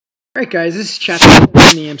All right, guys, this is chapter 4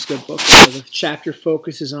 in the Amsco book. So the chapter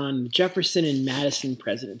focuses on Jefferson and Madison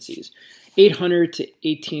presidencies, 800 to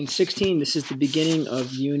 1816. This is the beginning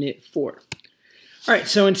of Unit 4. All right,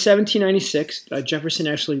 so in 1796, Jefferson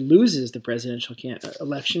actually loses the presidential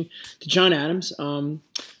election to John Adams.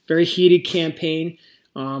 Very heated campaign,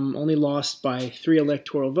 only lost by 3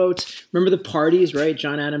 electoral votes. Remember the parties, right?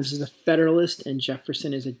 John Adams is a Federalist and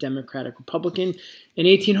Jefferson is a Democratic Republican. In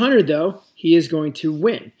 1800, though, he is going to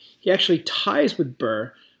win. He actually ties with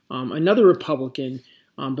Burr, another Republican,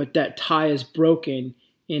 but that tie is broken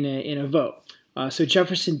in a vote. So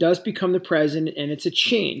Jefferson does become the president, and it's a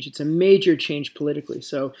change. It's a major change politically.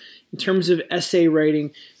 So in terms of essay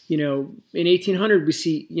writing, in 1800 we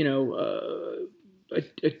see,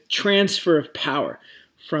 a transfer of power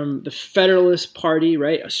from the Federalist Party,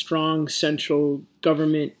 right, a strong central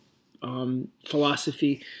government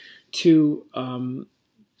philosophy, to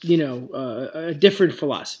a different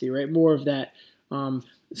philosophy, right? More of that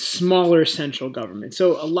smaller central government.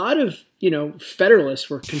 So a lot of, Federalists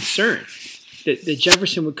were concerned that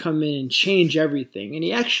Jefferson would come in and change everything. And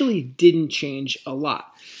he actually didn't change a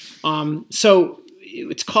lot. So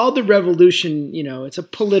it's called the revolution, it's a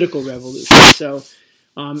political revolution. So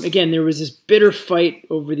again, there was this bitter fight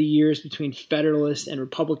over the years between Federalists and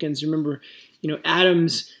Republicans. Remember,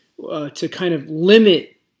 Adams, to kind of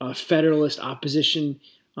limit Federalist opposition,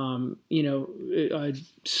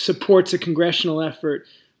 supports a congressional effort,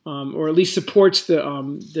 or at least supports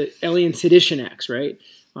the Alien Sedition Acts, right?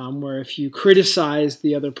 Where if you criticize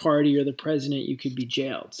the other party or the president, you could be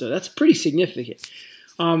jailed. So that's pretty significant.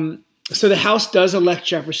 So the House does elect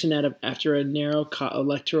Jefferson after a narrow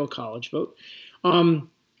electoral college vote. Hamilton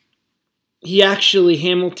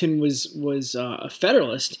was a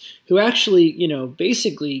Federalist who actually,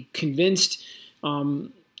 basically convinced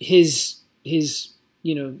his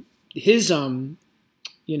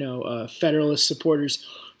Federalist supporters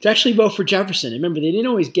to actually vote for Jefferson. And remember, they didn't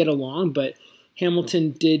always get along, but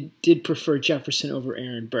Hamilton did prefer Jefferson over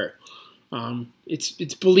Aaron Burr.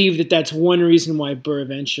 It's believed that that's one reason why Burr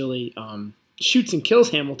eventually shoots and kills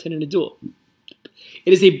Hamilton in a duel.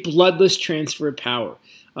 It is a bloodless transfer of power.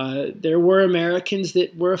 There were Americans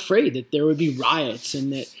that were afraid that there would be riots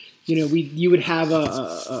and that you would have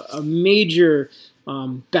a major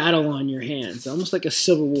battle on your hands, almost like a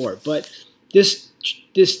civil war. But this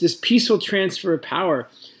peaceful transfer of power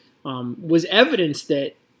was evidence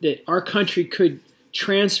that our country could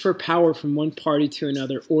transfer power from one party to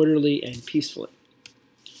another orderly and peacefully.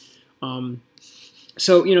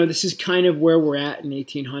 So this is kind of where we're at in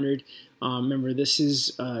 1800. Remember, this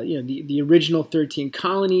is the original 13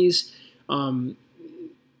 colonies.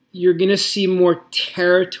 You're going to see more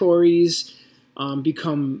territories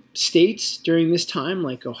become states during this time,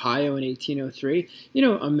 like Ohio in 1803.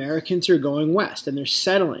 Americans are going west and they're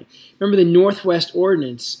settling. Remember, the Northwest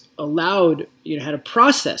Ordinance had a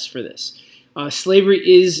process for this. Slavery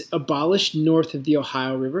is abolished north of the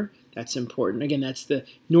Ohio River. That's important. Again, that's the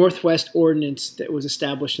Northwest Ordinance that was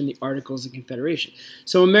established in the Articles of Confederation.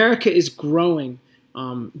 So America is growing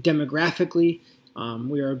demographically.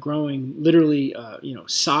 We are growing literally,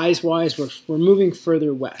 size-wise. We're moving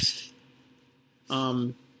further west.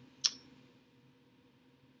 All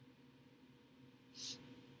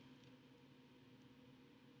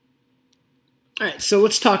right, so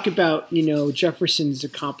let's talk about, Jefferson's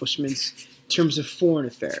accomplishments in terms of foreign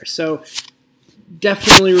affairs. So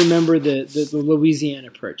definitely remember the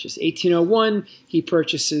Louisiana Purchase. 1801, he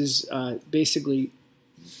purchases basically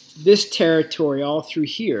this territory all through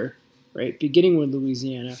here, right, beginning with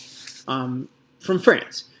Louisiana, from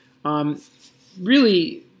France.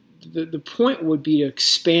 Really, the point would be to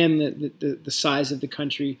expand the size of the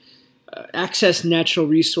country, access natural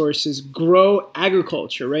resources, grow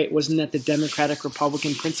agriculture, right? Wasn't that the Democratic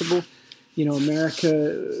Republican principle?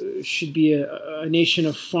 America should be a nation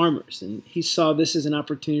of farmers, and he saw this as an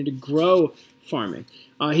opportunity to grow farming.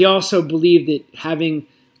 He also believed that having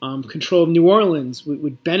control of New Orleans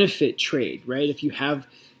would benefit trade, right? If you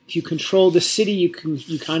control the city, you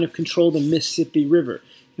kind of control the Mississippi River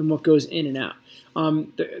and what goes in and out.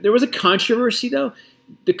 There was a controversy, though.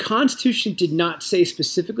 The Constitution did not say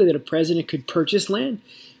specifically that a president could purchase land.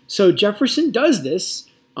 So Jefferson does this,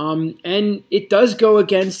 and it does go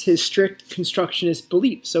against his strict constructionist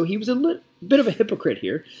belief. So he was a bit of a hypocrite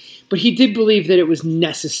here, but he did believe that it was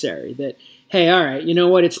necessary, that, hey, all right, you know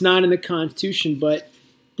what, it's not in the Constitution, but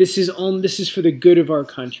this is for the good of our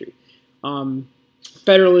country.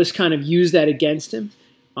 Federalists kind of used that against him.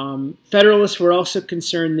 Federalists were also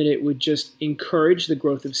concerned that it would just encourage the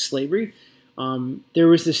growth of slavery. There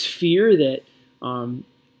was this fear that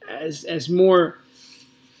as more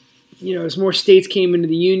as more states came into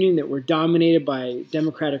the Union that were dominated by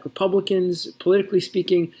Democratic Republicans, politically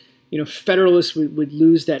speaking, Federalists would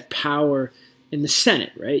lose that power in the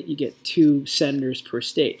Senate, right? You get 2 senators per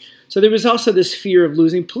state. So there was also this fear of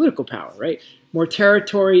losing political power, right? More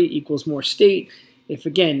territory equals more state. If,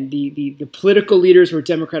 again, the political leaders were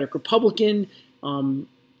Democratic Republican,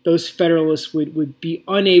 those Federalists would be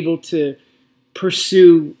unable to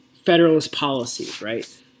pursue Federalist policies, right?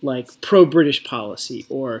 Like pro-British policy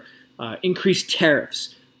or increased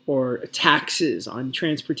tariffs or taxes on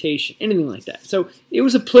transportation, anything like that. So it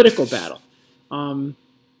was a political battle.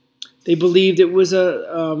 They believed it was there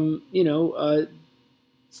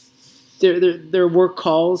were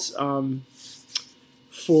calls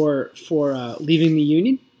for leaving the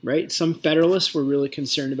Union, right? Some Federalists were really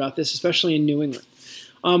concerned about this, especially in New England.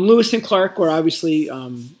 Lewis and Clark were obviously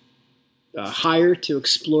hired to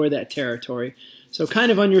explore that territory. So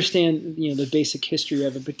kind of understand, the basic history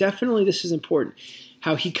of it, but definitely this is important.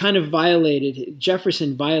 How he kind of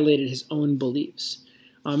Jefferson violated his own beliefs.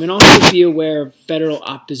 And also be aware of federal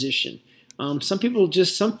opposition. Some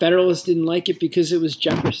Federalists didn't like it because it was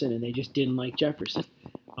Jefferson, and they just didn't like Jefferson.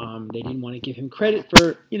 They didn't want to give him credit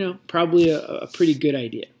for, probably a pretty good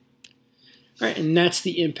idea. All right, and that's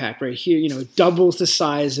the impact right here. It doubles the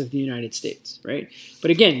size of the United States, right?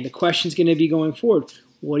 But again, the question's going to be going forward.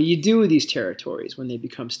 What do you do with these territories when they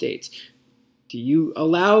become states? Do you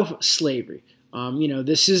allow slavery?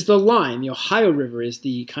 This is the line. The Ohio River is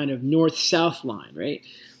the kind of north-south line, right?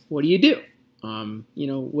 What do you do?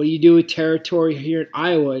 What do you do with territory here in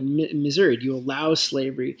Iowa and Missouri? Do you allow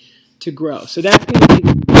slavery to grow? So that's going to be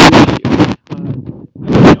the issue.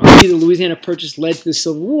 I can argue the Louisiana Purchase led to the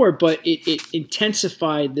Civil War, but it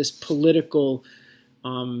intensified this political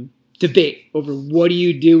debate over what do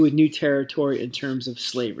you do with new territory in terms of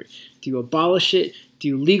slavery. Do you abolish it? Do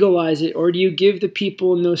you legalize it? Or do you give the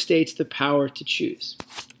people in those states the power to choose?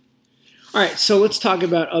 All right, so let's talk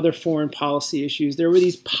about other foreign policy issues. There were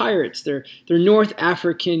these pirates. They're North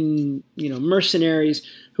African, mercenaries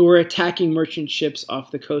who were attacking merchant ships off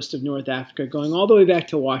the coast of North Africa, going all the way back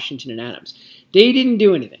to Washington and Adams. They didn't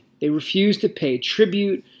do anything. They refused to pay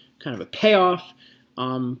tribute, kind of a payoff.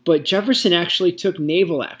 But Jefferson actually took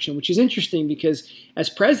naval action, which is interesting because as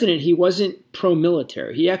president, he wasn't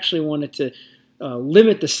pro-military. He actually wanted to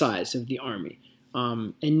limit the size of the Army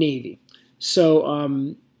and Navy.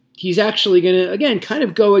 So he's actually going to, again, kind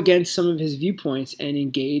of go against some of his viewpoints and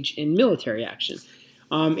engage in military action.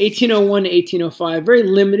 1801 to 1805, very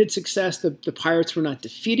limited success. The pirates were not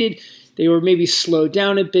defeated. They were maybe slowed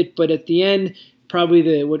down a bit, but at the end,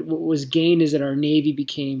 probably what was gained is that our Navy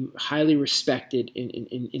became highly respected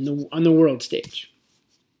on the world stage.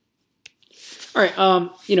 All right,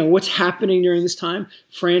 what's happening during this time?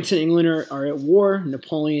 France and England are at war.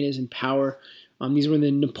 Napoleon is in power. These were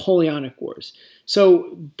the Napoleonic Wars.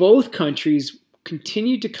 So both countries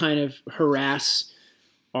continued to kind of harass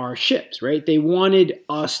our ships, right? They wanted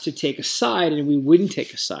us to take a side, and we wouldn't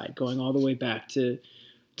take a side, going all the way back to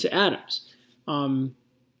Adams.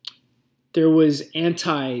 There was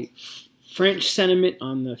anti-French sentiment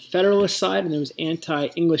on the Federalist side, and there was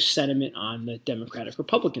anti-English sentiment on the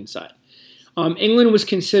Democratic-Republican side. England was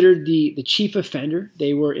considered the chief offender.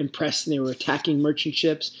 They were impressed, and they were attacking merchant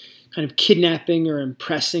ships, kind of kidnapping or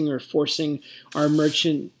impressing or forcing our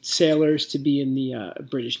merchant sailors to be in the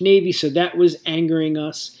British Navy, so that was angering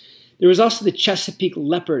us. There was also the Chesapeake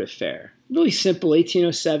Leopard affair. Really simple,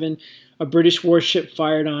 1807, a British warship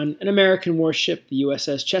fired on an American warship, the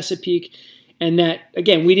USS Chesapeake, and that,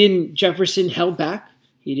 again, Jefferson held back.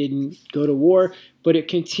 He didn't go to war, but it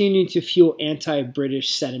continued to fuel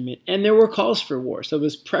anti-British sentiment, and there were calls for war, so there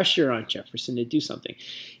was pressure on Jefferson to do something.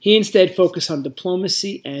 He instead focused on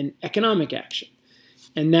diplomacy and economic action,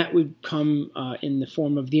 and that would come in the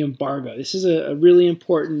form of the embargo. This is a really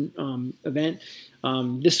important event.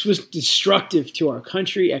 This was destructive to our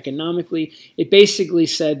country economically. It basically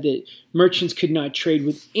said that merchants could not trade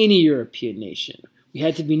with any European nation. We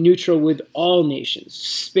had to be neutral with all nations,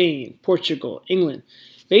 Spain, Portugal, England.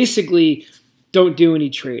 Basically, don't do any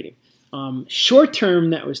trading. Short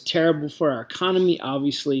term, that was terrible for our economy.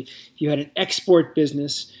 Obviously, if you had an export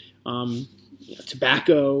business,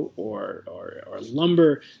 tobacco or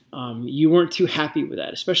lumber, you weren't too happy with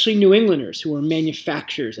that, especially New Englanders who were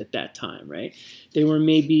manufacturers at that time, right? They were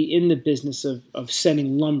maybe in the business of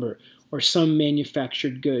sending lumber or some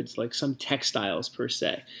manufactured goods, like some textiles per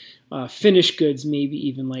se. Finished goods, maybe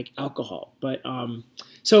even like alcohol. But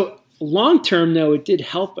so long term, though, it did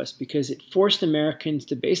help us because it forced Americans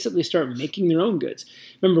to basically start making their own goods.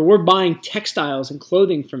 Remember, we're buying textiles and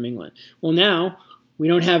clothing from England. Well, now we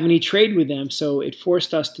don't have any trade with them, so it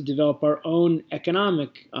forced us to develop our own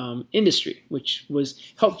economic industry, which was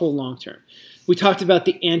helpful long term. We talked about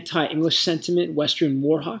the anti-English sentiment, Western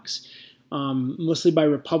war hawks, mostly by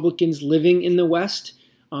Republicans living in the West.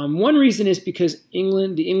 One reason is because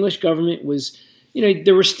the English government was,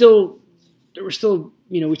 there were still,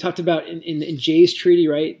 we talked about in Jay's Treaty,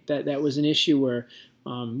 right? That was an issue where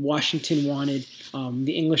Washington wanted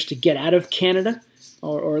the English to get out of Canada,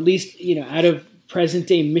 or at least, out of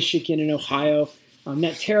present-day Michigan and Ohio.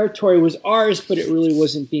 That territory was ours, but it really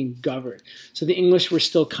wasn't being governed. So the English were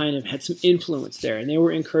still had some influence there, and they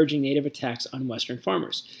were encouraging native attacks on Western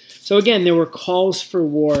farmers. So again, there were calls for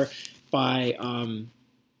war by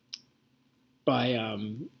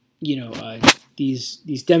these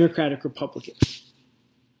Democratic Republicans.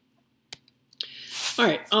 All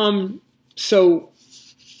right.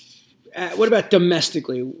 What about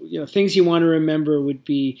domestically? Things you want to remember would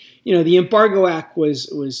be, the Embargo Act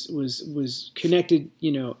was connected,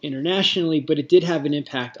 internationally, but it did have an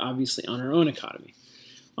impact, obviously, on our own economy.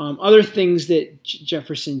 Other things that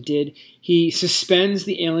Jefferson did, he suspends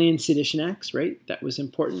the Alien Sedition Acts, right? That was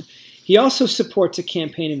important. He also supports a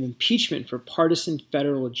campaign of impeachment for partisan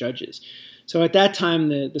federal judges. So at that time,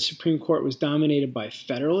 the Supreme Court was dominated by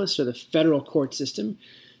Federalists, or the federal court system.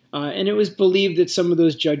 And it was believed that some of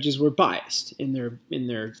those judges were biased in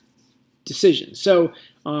their decisions. So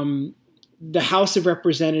the House of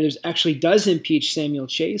Representatives actually does impeach Samuel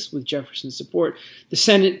Chase with Jefferson's support. The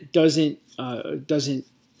Senate doesn't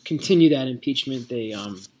continue that impeachment. They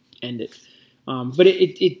end it. But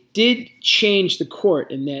it did change the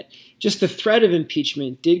court in that just the threat of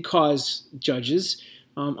impeachment did cause judges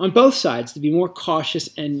on both sides to be more cautious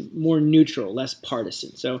and more neutral, less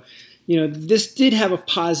partisan. So this did have a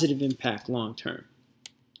positive impact long term.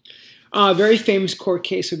 A very famous court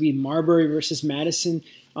case would be Marbury versus Madison.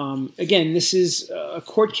 Again, this is a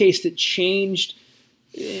court case that changed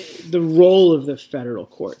the role of the federal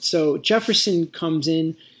court. So Jefferson comes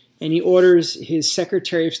in and he orders his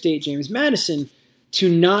Secretary of State, James Madison, to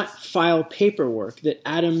not file paperwork that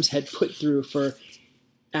Adams had put through for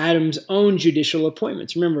Adams' own judicial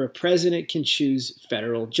appointments. Remember, a president can choose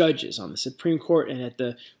federal judges on the Supreme Court and at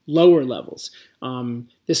the lower levels.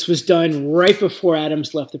 This was done right before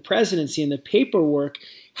Adams left the presidency, and the paperwork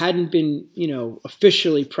hadn't been,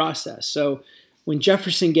 officially processed. So when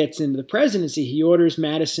Jefferson gets into the presidency, he orders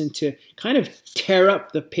Madison to kind of tear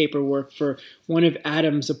up the paperwork for one of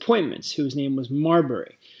Adams' appointments, whose name was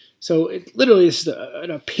Marbury. So it literally is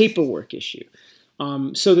a paperwork issue.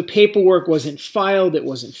 So the paperwork wasn't filed, it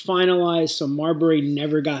wasn't finalized, so Marbury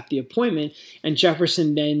never got the appointment, and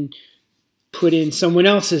Jefferson then put in someone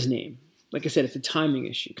else's name. Like I said, it's a timing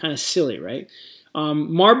issue. Kind of silly, right?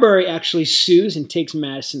 Marbury actually sues and takes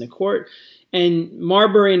Madison to court, and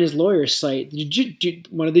Marbury and his lawyers cite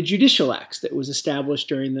one of the judicial acts that was established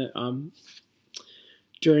during the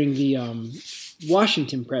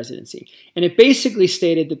Washington presidency. And it basically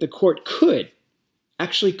stated that the court could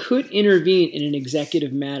intervene in an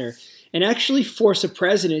executive matter and actually force a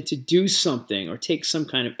president to do something or take some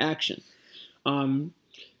kind of action.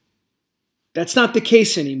 That's not the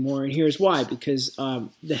case anymore, and here's why. Because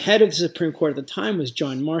the head of the Supreme Court at the time was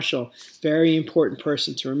John Marshall, very important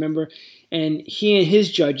person to remember, and he and his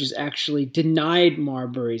judges actually denied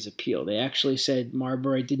Marbury's appeal. They actually said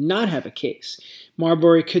Marbury did not have a case.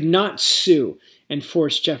 Marbury could not sue and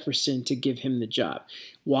force Jefferson to give him the job.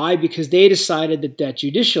 Why? Because they decided that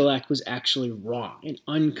judicial act was actually wrong and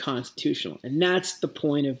unconstitutional. And that's the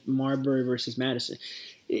point of Marbury versus Madison.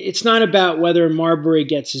 It's not about whether Marbury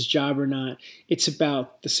gets his job or not. It's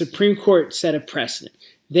about the Supreme Court set a precedent.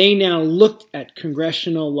 They now looked at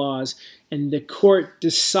congressional laws, and the court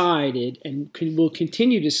decided and will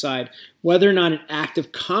continue to decide whether or not an act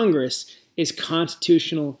of Congress is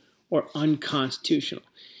constitutional or unconstitutional.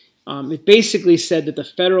 It basically said that the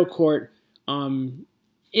federal court, in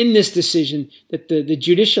this decision, that the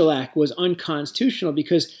Judicial Act was unconstitutional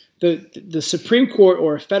because the Supreme Court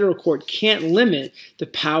or a federal court can't limit the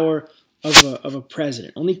power of a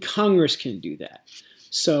president. Only Congress can do that.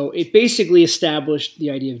 So it basically established the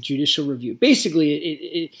idea of judicial review.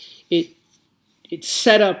 Basically, it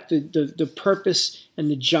set up the purpose and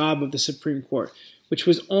the job of the Supreme Court, which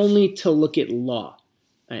was only to look at law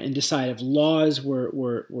and decide if laws were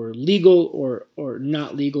legal or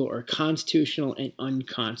not legal, or constitutional and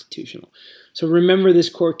unconstitutional. So remember this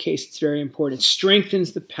court case. It's very important. It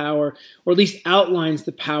strengthens the power, or at least outlines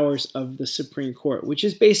the powers of the Supreme Court, which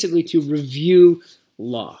is basically to review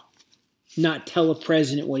law, not tell a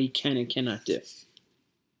president what he can and cannot do.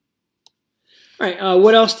 All right,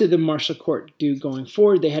 what else did the Marshall Court do going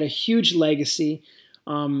forward? They had a huge legacy.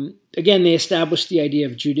 Again, they established the idea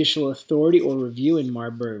of judicial authority or review in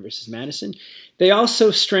Marbury versus Madison. They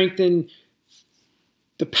also strengthened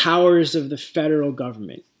the powers of the federal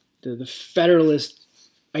government, the federalist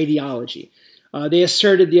ideology. They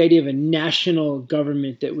asserted the idea of a national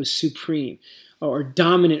government that was supreme or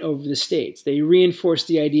dominant over the states. They reinforced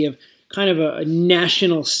the idea of kind of a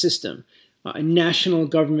national system, a national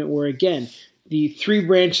government where, again, the three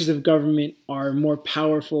branches of government are more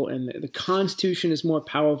powerful, and the Constitution is more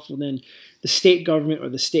powerful than the state government or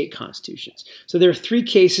the state constitutions. So there are three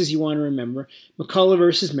cases you want to remember. McCulloch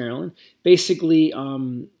versus Maryland. Basically,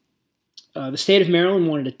 the state of Maryland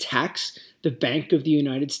wanted to tax the Bank of the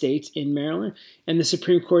United States in Maryland, and the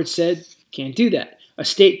Supreme Court said, can't do that. A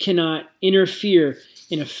state cannot interfere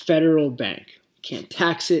in a federal bank. Can't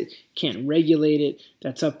tax it, can't regulate it.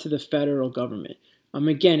 That's up to the federal government.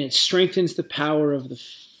 Again, it strengthens the power of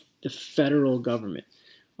the federal government,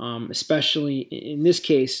 especially in this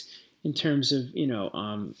case in terms of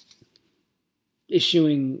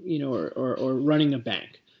issuing or running a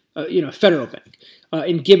bank, a federal bank.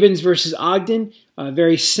 In Gibbons versus Ogden,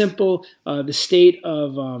 very simple. The state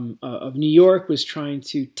of New York was trying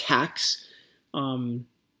to tax a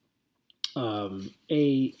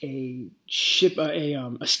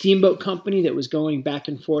steamboat company that was going back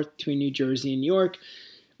and forth between New Jersey and New York,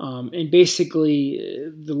 and basically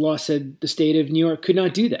the law said the state of New York could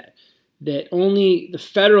not do that. That only the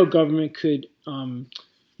federal government could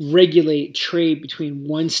regulate trade between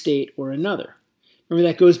one state or another. Remember,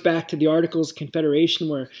 that goes back to the Articles of Confederation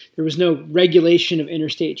where there was no regulation of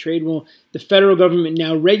interstate trade. Well, the federal government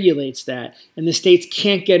now regulates that, and the states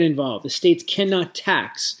can't get involved. The states cannot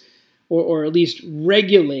tax or at least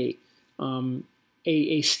regulate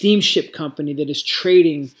a steamship company that is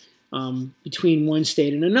trading between one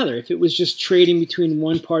state and another. If it was just trading between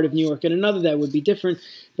one part of New York and another, that would be different,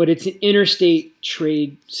 but it's an interstate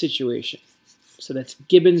trade situation. So that's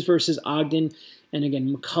Gibbons versus Ogden, and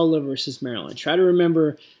again, McCulloch versus Maryland. Try to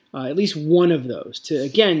remember at least one of those to,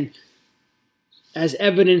 again, as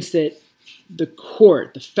evidence that the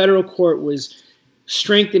federal court was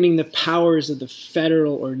strengthening the powers of the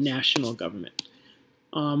federal or national government.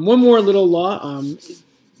 One more little law.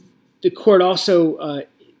 The court also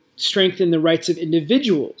strengthened the rights of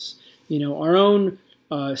individuals, our own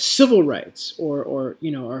civil rights or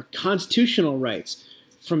our constitutional rights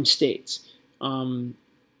from states.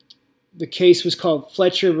 The case was called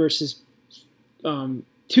Fletcher versus,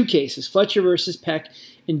 two cases, Fletcher versus Peck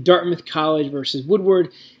and Dartmouth College versus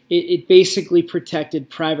Woodward. It basically protected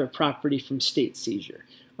private property from state seizure.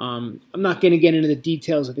 I'm not going to get into the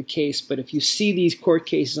details of the case, but if you see these court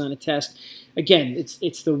cases on a test, again,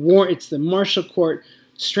 it's the Marshall Court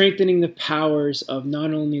strengthening the powers of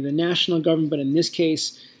not only the national government, but in this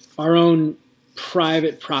case, our own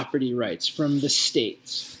private property rights from the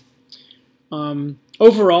states.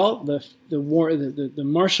 Overall, the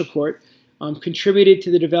Marshall Court contributed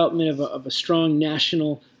to the development of a strong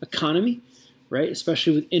national economy, right,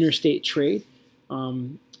 especially with interstate trade,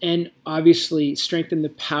 and obviously strengthened the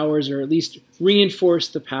powers, or at least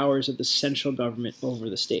reinforced the powers of the central government over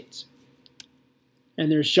the states. And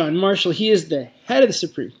there's John Marshall. He is the head of the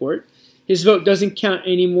Supreme Court. His vote doesn't count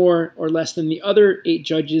any more or less than the other 8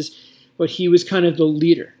 judges, but he was kind of the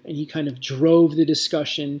leader, and he kind of drove the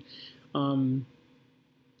discussion.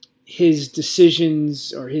 His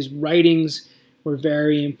decisions or his writings were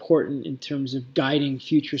very important in terms of guiding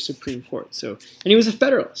future Supreme Court. And he was a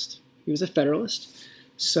Federalist.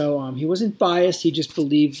 So he wasn't biased. He just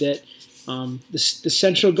believed that the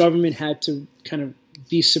central government had to kind of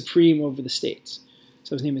be supreme over the states.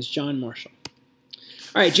 So his name is John Marshall.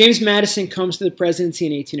 All right, James Madison comes to the presidency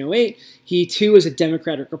in 1808. He, too, is a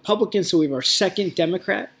Democratic Republican, so we have our second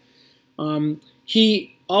Democrat.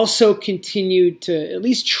 He also continued to at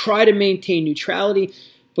least try to maintain neutrality,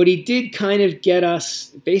 but he did kind of get us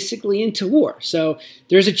basically into war. So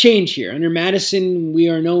there's a change here. Under Madison, we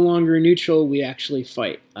are no longer neutral. We actually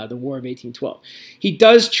fight the War of 1812. He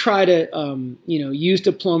does try to use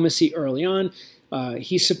diplomacy early on.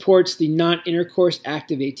 He supports the Non-Intercourse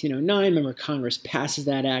Act of 1809. Remember, Congress passes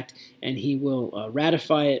that act, and he will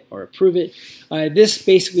ratify it or approve it. This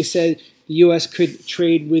basically said the U.S. could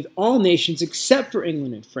trade with all nations except for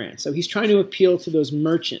England and France. So he's trying to appeal to those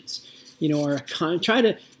merchants, try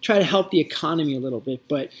to help the economy a little bit,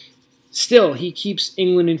 but still he keeps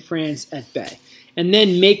England and France at bay. And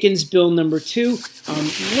then Macon's Bill number 2, a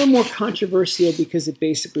little more controversial because it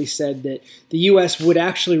basically said that the U.S. would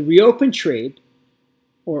actually reopen trade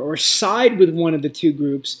or side with one of the two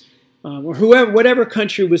groups, or whatever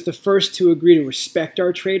country was the first to agree to respect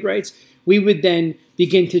our trade rights. We would then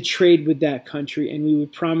begin to trade with that country, and we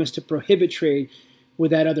would promise to prohibit trade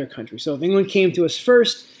with that other country. So if England came to us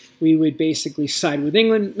first, we would basically side with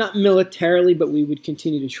England, not militarily, but we would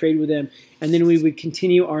continue to trade with them, and then we would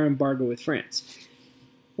continue our embargo with France.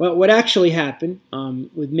 Well, what actually happened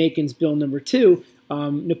with Macon's Bill number 2,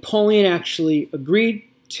 Napoleon actually agreed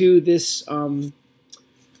to this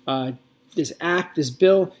this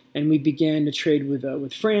bill, and we began to trade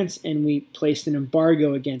with France, and we placed an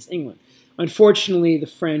embargo against England. Unfortunately, the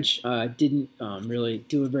French didn't really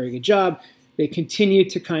do a very good job. They continued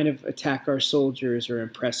to kind of attack our soldiers or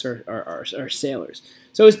impress our sailors.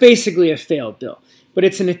 So it's basically a failed bill. But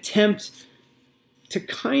it's an attempt to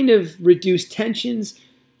kind of reduce tensions,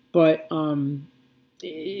 but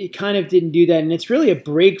it kind of didn't do that. And it's really a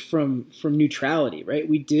break from neutrality, right?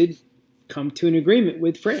 We did come to an agreement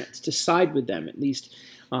with France to side with them, at least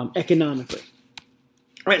economically.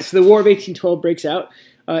 All right, so the War of 1812 breaks out.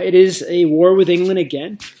 It is a war with England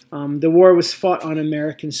again. The war was fought on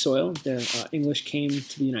American soil. The English came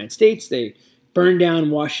to the United States. They burned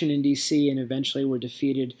down Washington, D.C., and eventually were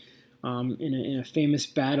defeated in a famous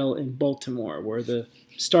battle in Baltimore, where the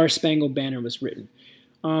Star-Spangled Banner was written.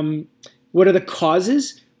 What are the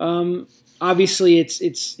causes? Obviously,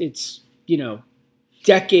 it's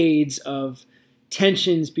decades of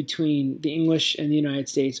tensions between the English and the United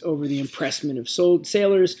States over the impressment of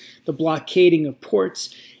sailors, the blockading of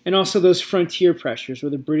ports, and also those frontier pressures where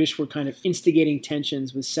the British were kind of instigating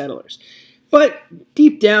tensions with settlers. But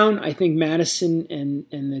deep down, I think Madison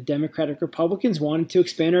and the Democratic Republicans wanted to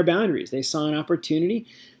expand our boundaries. They saw an opportunity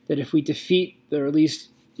that if we defeat, or at least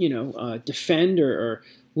defend or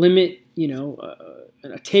limit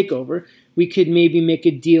a takeover, we could maybe make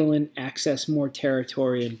a deal and access more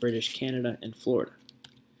territory in British Canada and Florida.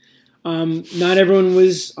 Not everyone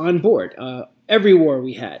was on board. Every war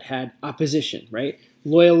we had opposition, right?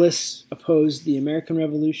 Loyalists opposed the American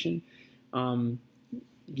Revolution. Other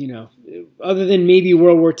than maybe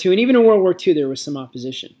World War II, and even in World War II there was some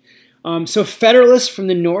opposition. So Federalists from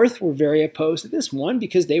the North were very opposed to this. One,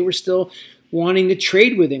 because they were still wanting to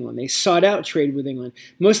trade with England. They sought out trade with England,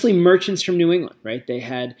 mostly merchants from New England, right? They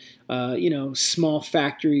had, small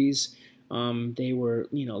factories. They were,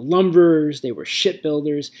 lumberers. They were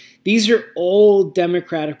shipbuilders. These are all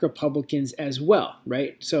Democratic Republicans as well,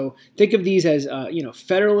 right? So think of these as,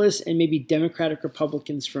 Federalists and maybe Democratic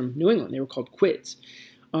Republicans from New England. They were called Quids.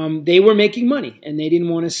 They were making money, and they didn't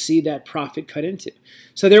want to see that profit cut into.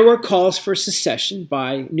 So there were calls for secession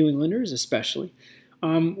by New Englanders, especially.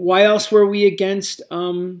 Why else were we against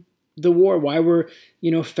the war? Why were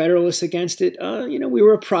Federalists against it? We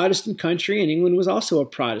were a Protestant country, and England was also a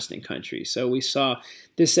Protestant country. So we saw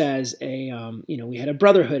this as a we had a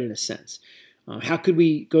brotherhood in a sense. How could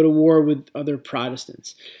we go to war with other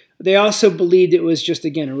Protestants? They also believed it was just,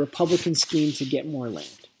 again, a Republican scheme to get more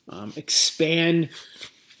land, expand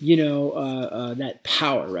that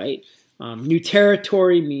power, right? New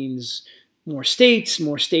territory means more states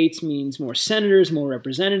means more senators, more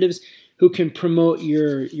representatives who can promote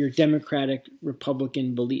your democratic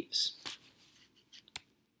Republican beliefs.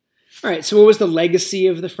 All right, so what was the legacy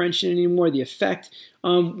of the French and Indian War? The effect?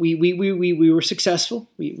 We were successful.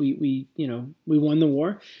 We won the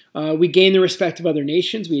war. We gained the respect of other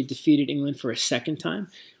nations. We had defeated England for a second time.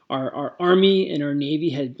 Our army and our navy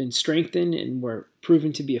had been strengthened and were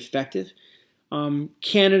proven to be effective.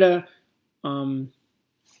 Canada.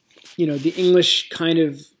 The English kind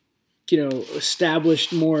of,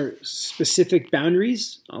 established more specific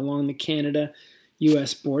boundaries along the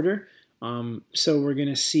Canada-U.S. border. So we're going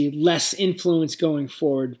to see less influence going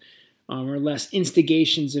forward, or less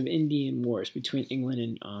instigations of Indian wars between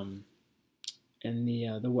England and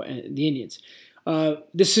the Indians.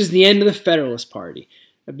 This is the end of the Federalist Party.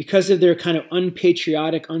 Because of their kind of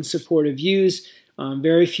unpatriotic, unsupportive views,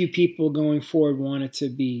 very few people going forward wanted to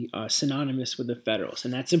be synonymous with the Federalists,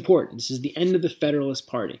 and that's important. This is the end of the Federalist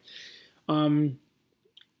Party. Down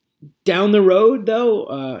the road,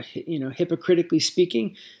 though, hypocritically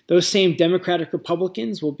speaking, those same Democratic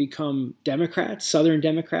Republicans will become Democrats, Southern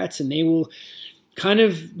Democrats, and they will kind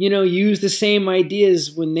of, use the same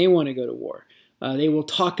ideas when they want to go to war. They will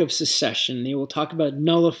talk of secession. They will talk about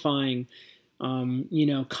nullifying,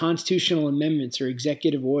 constitutional amendments or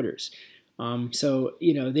executive orders. So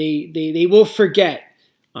they will forget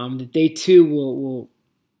that they too will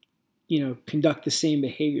conduct the same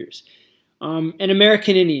behaviors. And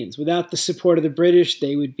American Indians, without the support of the British,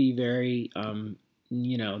 they would be very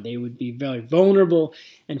vulnerable.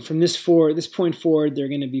 And from this point forward, they're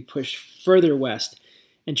going to be pushed further west,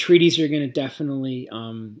 and treaties are going to definitely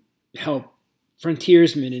help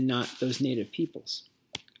frontiersmen and not those native peoples.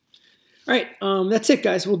 All right, that's it,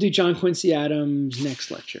 guys. We'll do John Quincy Adams next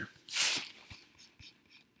lecture.